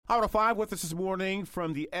Howard 5 with us this morning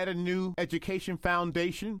from the ETA Education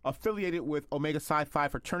Foundation, affiliated with Omega Psi Phi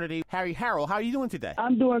Fraternity. Harry Harrell, how are you doing today?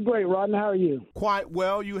 I'm doing great, Rodney. How are you? Quite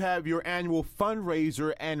well. You have your annual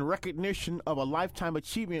fundraiser and recognition of a Lifetime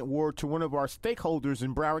Achievement Award to one of our stakeholders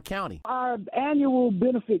in Broward County. Our annual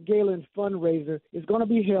benefit gala and fundraiser is going to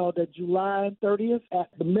be held at July 30th at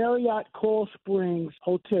the Marriott Coral Springs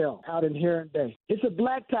Hotel out in Heron Bay. It's a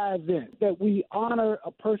black tie event that we honor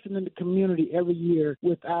a person in the community every year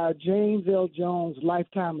with our James L. Jones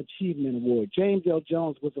Lifetime Achievement Award. James L.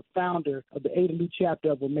 Jones was the founder of the ETA chapter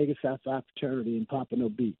of Omega Psi Phi Fraternity in Pompano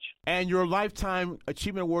Beach. And your Lifetime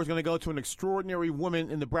Achievement Award is going to go to an extraordinary woman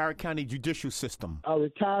in the Broward County judicial system. A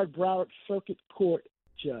retired Broward Circuit Court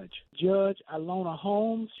judge. Judge Ilona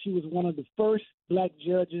Holmes. She was one of the first black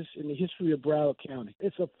judges in the history of Broward County.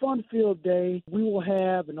 It's a fun-filled day. We will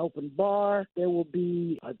have an open bar. There will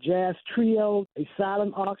be a jazz trio, a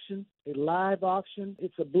silent auction, a live auction.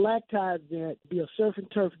 It's a black tie event. It'll be a surf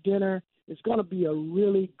and turf dinner. It's going to be a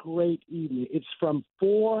really great evening. It's from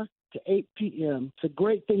 4 to 8 p.m. It's a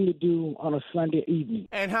great thing to do on a Sunday evening.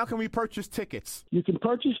 And how can we purchase tickets? You can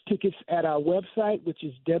purchase tickets at our website, which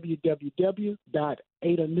is www.etanu,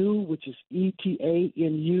 which is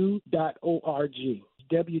ETANU.org.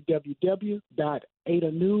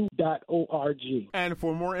 www.etanu.org. And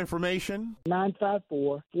for more information,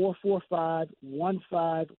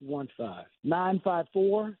 954-445-1515.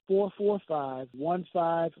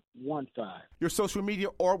 954-445-1515. Your social media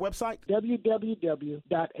or website?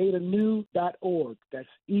 www.etanu.org. That's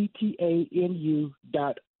ETANU.org.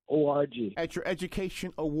 At your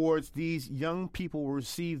education awards, these young people will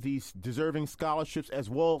receive these deserving scholarships as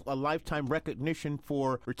well as a lifetime recognition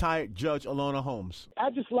for retired Judge Ilona Holmes.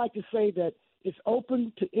 I'd just like to say that it's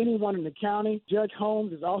open to anyone in the county. Judge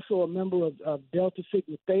Holmes is also a member of Delta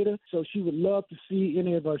Sigma Theta, so she would love to see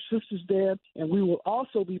any of our sisters there. And we will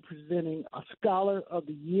also be presenting a Scholar of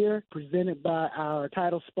the Year presented by our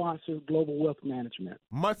title sponsor, Global Wealth Management.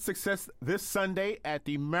 Much success this Sunday at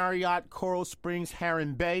the Marriott Coral Springs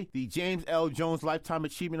Heron Bay. The James L. Jones Lifetime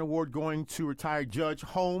Achievement Award going to retired Judge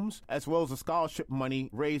Holmes, as well as the scholarship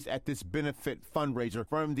money raised at this benefit fundraiser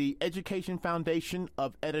from the Education Foundation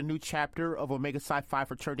of ETA chapter of Omega Psi Phi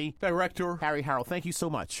Fraternity. Director Harry Harrell, thank you so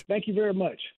much. Thank you very much.